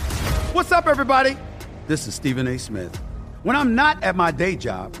 What's up, everybody? This is Stephen A. Smith. When I'm not at my day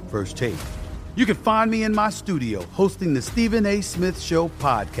job, First Take, you can find me in my studio hosting the Stephen A. Smith Show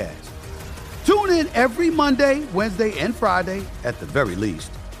podcast. Tune in every Monday, Wednesday, and Friday, at the very least,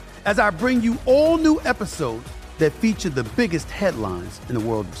 as I bring you all new episodes that feature the biggest headlines in the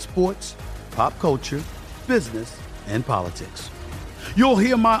world of sports, pop culture, business, and politics. You'll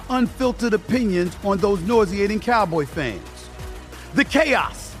hear my unfiltered opinions on those nauseating Cowboy fans, the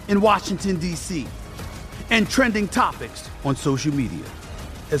chaos in Washington, D.C., and trending topics on social media,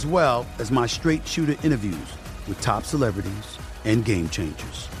 as well as my straight shooter interviews with top celebrities and game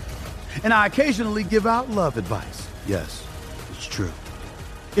changers. And I occasionally give out love advice. Yes, it's true.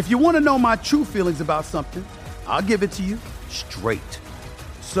 If you want to know my true feelings about something, I'll give it to you straight.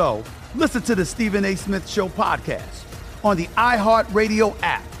 So listen to the Stephen A. Smith Show podcast on the iHeartRadio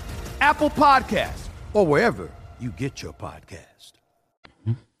app, Apple Podcasts, or wherever you get your podcast.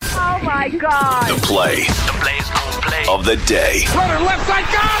 Oh, my God. The play of the day. Runner left side,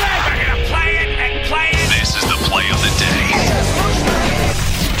 got it! They're going to play it and play it. This is the play of the day.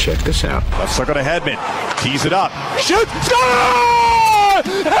 Check this out. Left circle to Hedman. Tees it up. Shoot! Score!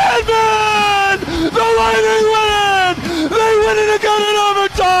 Hedman! The Lightning win! They win it again in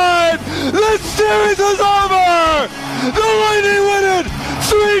overtime! This series is over! The Lightning win it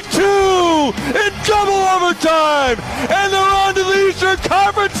 3-2 in double overtime! And they're on to the Eastern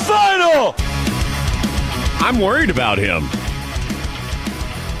Conference Final! I'm worried about him.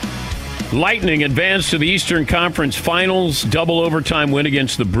 Lightning advanced to the Eastern Conference Finals, double overtime win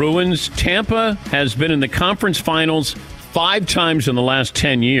against the Bruins. Tampa has been in the conference finals 5 times in the last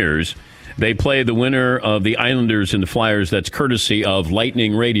 10 years. They play the winner of the Islanders and the Flyers. That's courtesy of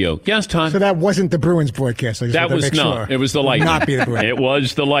Lightning Radio. Yes, Todd? So that wasn't the Bruins broadcast. That was not. It was the Lightning. Not be the Bruins. It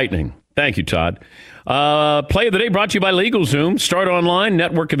was the Lightning. Thank you, Todd. Play of the day brought to you by LegalZoom. Start online,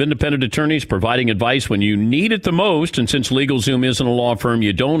 network of independent attorneys providing advice when you need it the most. And since LegalZoom isn't a law firm,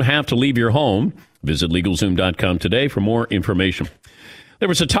 you don't have to leave your home. Visit LegalZoom.com today for more information. There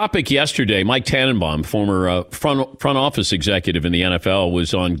was a topic yesterday. Mike Tannenbaum, former front office executive in the NFL,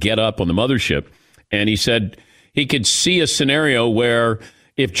 was on Get Up on the Mothership, and he said he could see a scenario where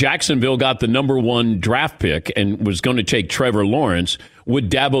if Jacksonville got the number 1 draft pick and was going to take Trevor Lawrence,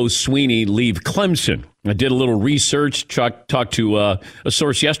 would Dabo Swinney leave Clemson? I did a little research, talked to a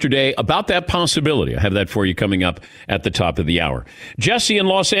source yesterday about that possibility. I have that for you coming up at the top of the hour. Jesse in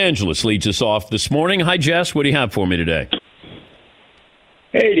Los Angeles leads us off this morning. Hi, Jess. What do you have for me today?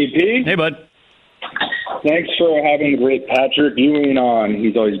 Hey, DP. Hey, bud. Thanks for having the great Patrick Ewing on.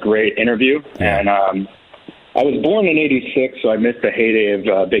 He's always great interview. Yeah. And I was born in '86, so I missed the heyday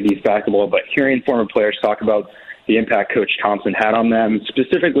of Big East basketball. But hearing former players talk about the impact Coach Thompson had on them,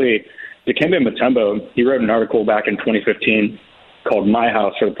 specifically Dikembe Mutombo, he wrote an article back in 2015 called "My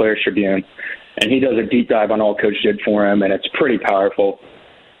House" for the Players Tribune, and he does a deep dive on all Coach did for him, and it's pretty powerful.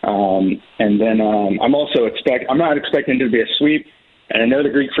 And then I'm not expecting it to be a sweep. And I know the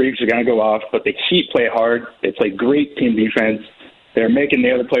Greek Freaks are going to go off, but the Heat play hard. They play great team defense. They're making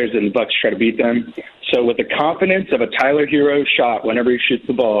the other players in the Bucks try to beat them. So with the confidence of a Tyler Hero shot whenever he shoots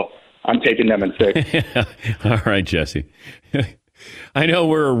the ball, I'm taking them in 6. All right, Jesse. I know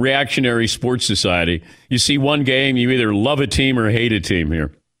we're a reactionary sports society. You see one game, you either love a team or hate a team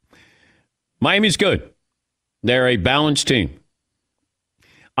here. Miami's good. They're a balanced team.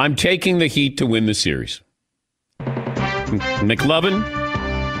 I'm taking the Heat to win the series. McLovin?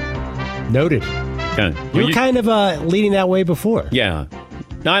 Noted. Okay. You were kind of leading that way before. Yeah.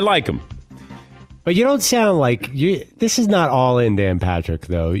 I like him. But you don't sound like you. This is not all in, Dan Patrick,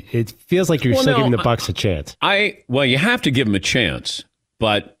 though. It feels like you're still giving the Bucks a chance. Well, you have to give them a chance,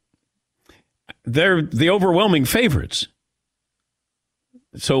 but they're the overwhelming favorites.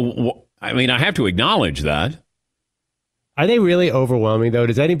 So, I mean, I have to acknowledge that. Are they really overwhelming, though?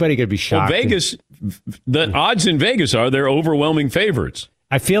 Is anybody going to be shocked? Well, Vegas, the odds in Vegas are they're overwhelming favorites.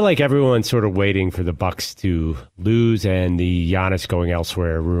 I feel like everyone's sort of waiting for the Bucks to lose and the Giannis going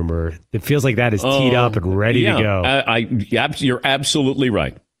elsewhere rumor. It feels like that is teed up and ready to go. You're absolutely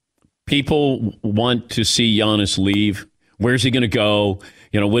right. People want to see Giannis leave. Where's he going to go?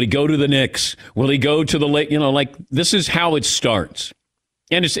 Will he go to the Knicks? Will he go to the late? This is how it starts.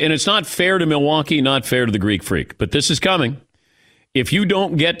 And it's not fair to Milwaukee, not fair to the Greek Freak. But this is coming. If you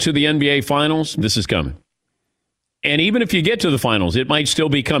don't get to the NBA Finals, this is coming. And even if you get to the finals, it might still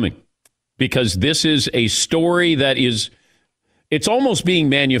be coming. Because this is a story that it's almost being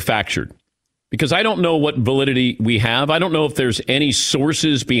manufactured. Because I don't know what validity we have. I don't know if there's any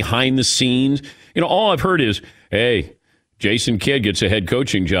sources behind the scenes. All I've heard is, hey, Jason Kidd gets a head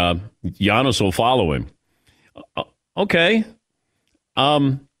coaching job. Giannis will follow him. Okay.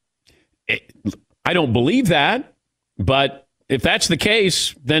 I don't believe that, but if that's the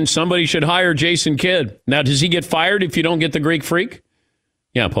case, then somebody should hire Jason Kidd. Now, does he get fired if you don't get the Greek Freak?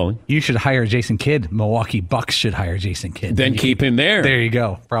 Yeah, Paulie. You should hire Jason Kidd. Milwaukee Bucks should hire Jason Kidd. Then keep him there. There you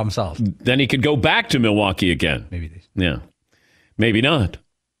go. Problem solved. Then he could go back to Milwaukee again. Maybe. Yeah. Maybe not.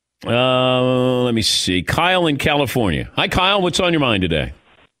 Let me see. Kyle in California. Hi, Kyle. What's on your mind today?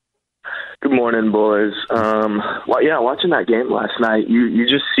 Good morning, boys. Watching that game last night, you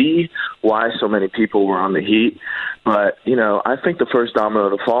just see why so many people were on the Heat. But, I think the first domino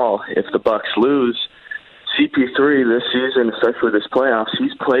to fall, if the Bucks lose, CP3 this season, especially this playoffs,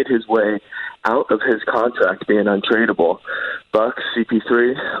 he's played his way out of his contract being untradeable. Bucks,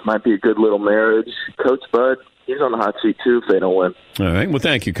 CP3 might be a good little marriage. Coach Bud, he's on the hot seat too if they don't win. All right. Well,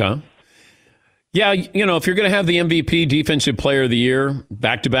 thank you, Kyle. Yeah, if you're going to have the MVP, Defensive Player of the Year,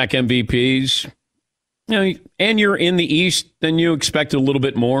 back-to-back MVPs, and you're in the East, then you expect a little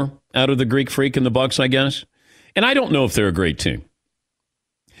bit more out of the Greek Freak and the Bucks, I guess. And I don't know if they're a great team.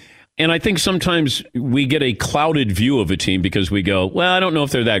 And I think sometimes we get a clouded view of a team because we go, well, I don't know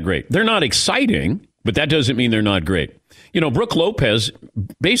if they're that great. They're not exciting, but that doesn't mean they're not great. Brook Lopez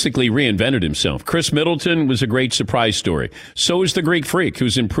basically reinvented himself. Chris Middleton was a great surprise story. So is the Greek Freak,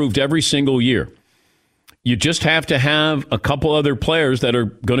 who's improved every single year. You just have to have a couple other players that are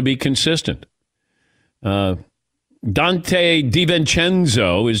going to be consistent. Dante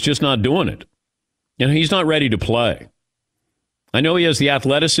DiVincenzo is just not doing it. He's not ready to play. I know he has the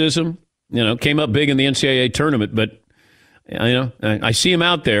athleticism, came up big in the NCAA tournament, but, I see him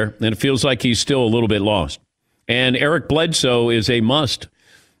out there, and it feels like he's still a little bit lost. And Eric Bledsoe is a must.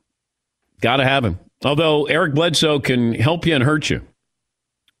 Got to have him. Although Eric Bledsoe can help you and hurt you.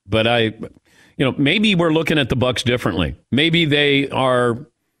 But maybe we're looking at the Bucks differently. Maybe they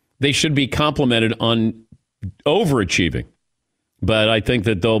should be complimented on overachieving. But I think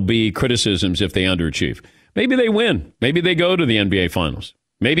that there'll be criticisms if they underachieve. Maybe they win. Maybe they go to the NBA Finals.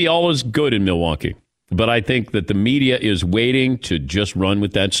 Maybe all is good in Milwaukee. But I think that the media is waiting to just run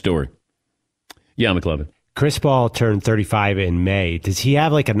with that story. Yeah, McLovin. Chris Paul turned 35 in May. Does he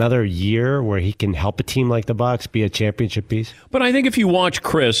have like another year where he can help a team like the Bucks be a championship piece? But I think if you watch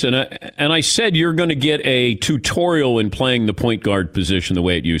Chris, and I said you're going to get a tutorial in playing the point guard position the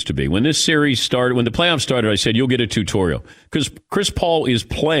way it used to be. When this series started, when the playoffs started, I said you'll get a tutorial. Because Chris Paul is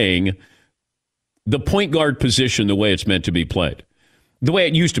playing the point guard position the way it's meant to be played, the way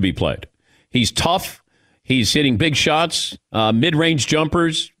it used to be played. He's tough. He's hitting big shots, mid-range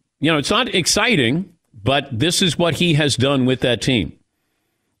jumpers. You know, it's not exciting, but this is what he has done with that team.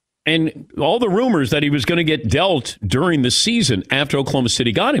 And all the rumors that he was going to get dealt during the season after Oklahoma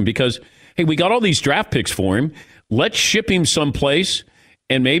City got him because, hey, we got all these draft picks for him. Let's ship him someplace,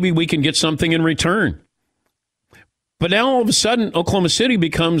 and maybe we can get something in return. But now all of a sudden, Oklahoma City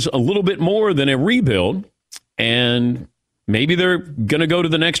becomes a little bit more than a rebuild, and maybe they're going to go to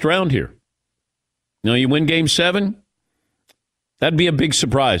the next round here. Now, you win Game 7, that'd be a big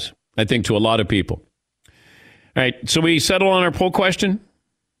surprise, I think, to a lot of people. All right, so we settle on our poll question?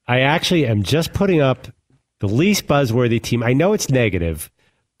 I actually am just putting up the least buzzworthy team. I know it's negative,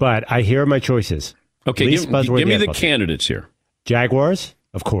 but here are my choices. Okay, give me the candidates here. Jaguars,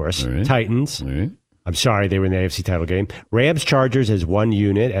 of course. Right. Titans. Right. I'm sorry, they were in the AFC title game. Rams, Chargers as one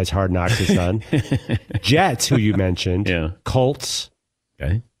unit, as Hard Knocks has done. Jets, who you mentioned. Yeah. Colts.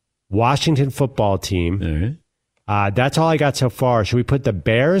 Okay. Washington football team. All right. That's all I got so far. Should we put the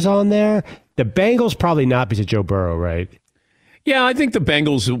Bears on there? The Bengals probably not because of Joe Burrow, right? Yeah, I think the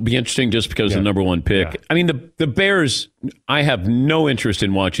Bengals will be interesting just because of the number one pick. Yeah. I mean, the Bears, I have no interest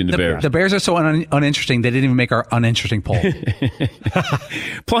in watching the Bears. The Bears are so uninteresting, they didn't even make our uninteresting poll.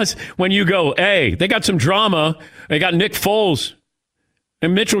 Plus, when you go, hey, they got some drama. They got Nick Foles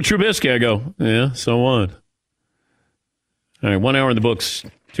and Mitchell Trubisky. I go, yeah, so what? All right, 1 hour in the books,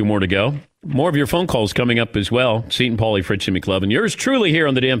 2 more to go. More of your phone calls coming up as well. Seton, Paulie, Fritz, and McLovin. Yours truly here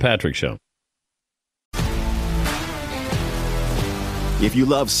on the Dan Patrick Show. If you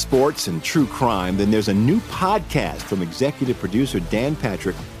love sports and true crime, then there's a new podcast from executive producer Dan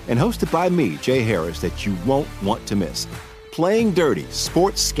Patrick and hosted by me, Jay Harris, that you won't want to miss. Playing Dirty: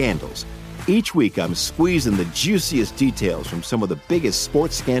 Sports Scandals. Each week, I'm squeezing the juiciest details from some of the biggest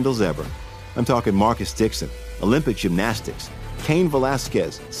sports scandals ever. I'm talking Marcus Dixon, Olympic gymnastics, Cain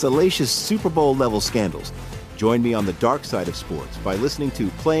Velasquez, salacious Super Bowl-level scandals. Join me on the dark side of sports by listening to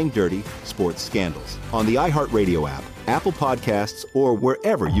Playing Dirty: Sports Scandals on the iHeartRadio app, Apple Podcasts, or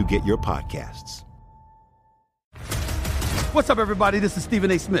wherever you get your podcasts. What's up, everybody? This is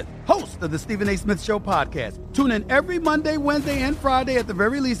Stephen A. Smith, host of the Stephen A. Smith Show podcast. Tune in every Monday, Wednesday, and Friday at the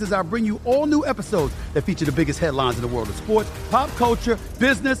very least as I bring you all new episodes that feature the biggest headlines in the world of sports, pop culture,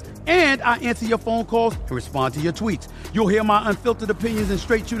 business, and I answer your phone calls and respond to your tweets. You'll hear my unfiltered opinions and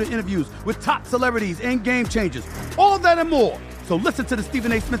straight-shooter interviews with top celebrities and game changers. All that and more. So listen to the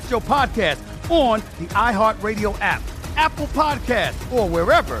Stephen A. Smith Show podcast on the iHeartRadio app, Apple Podcasts, or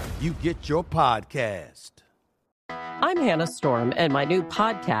wherever you get your podcast. I'm Hannah Storm, and my new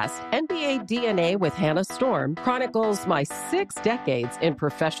podcast, NBA DNA with Hannah Storm, chronicles my 6 decades in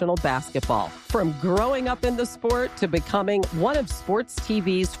professional basketball. From growing up in the sport to becoming one of sports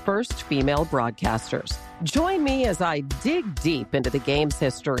TV's first female broadcasters. Join me as I dig deep into the game's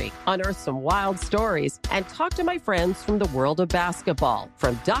history, unearth some wild stories, and talk to my friends from the world of basketball,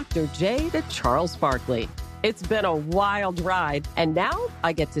 from Dr. J to Charles Barkley. It's been a wild ride, and now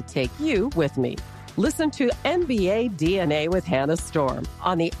I get to take you with me. Listen to NBA DNA with Hannah Storm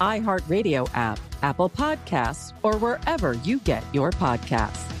on the iHeartRadio app, Apple Podcasts, or wherever you get your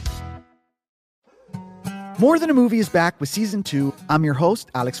podcasts. More Than a Movie is back with Season 2. I'm your host,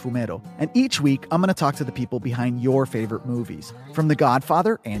 Alex Fumero, and each week I'm going to talk to the people behind your favorite movies. From The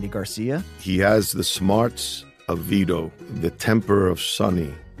Godfather, Andy Garcia. He has the smarts of Vito, the temper of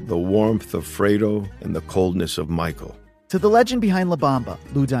Sonny, the warmth of Fredo, and the coldness of Michael. To the legend behind La Bamba,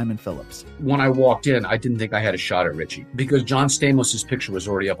 Lou Diamond Phillips. When I walked in, I didn't think I had a shot at Richie because John Stamos' picture was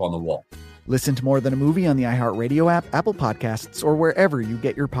already up on the wall. Listen to More Than a Movie on the iHeartRadio app, Apple Podcasts, or wherever you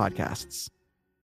get your podcasts.